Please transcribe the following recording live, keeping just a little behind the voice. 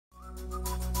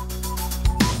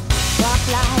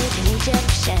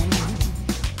Nation.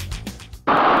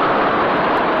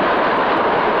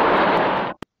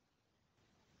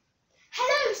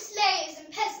 Hello, slaves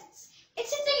and peasants. It is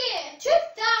the year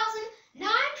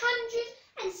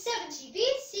 2970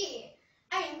 BC.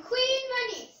 I am Queen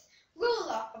Merneith,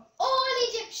 ruler of all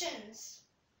Egyptians.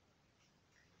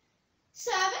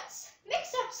 Servants,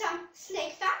 mix up some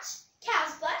snake fat,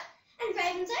 cow's blood, and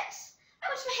raven's eggs. I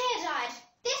want my hair dyed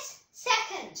this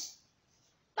second.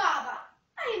 Barber,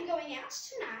 I am going out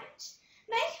tonight.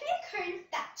 Make me a cone of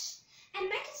that, and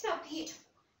make it smell beautiful,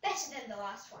 better than the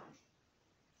last one.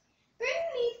 Bring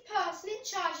me the person in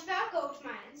charge of our gold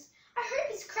mines. I hope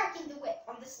he's cracking the whip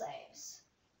on the slaves.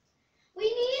 We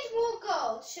need more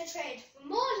gold to trade for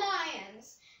more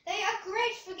lions. They are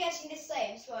great for getting the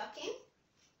slaves working.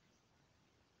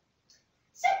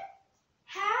 So,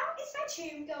 how is my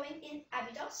tomb going in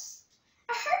Abydos?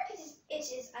 I hope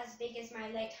it is as big as my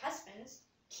late husband's,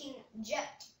 King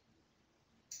Jet.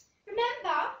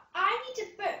 Remember, I need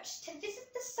a boat to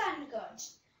visit the sun god.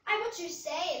 I want to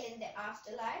sail in the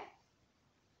afterlife.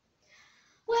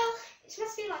 Well, it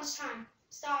must be lunchtime.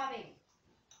 Starving.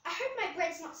 I hope my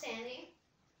bread's not sandy.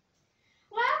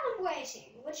 While I'm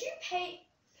waiting, would you play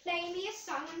me a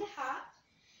song on the harp?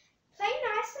 Play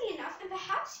nicely enough, and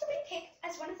perhaps you'll be picked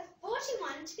as one of the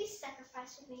 41 to be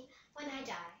sacrificed with me when I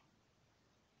die.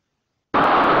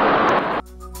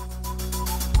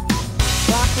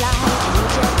 Walk like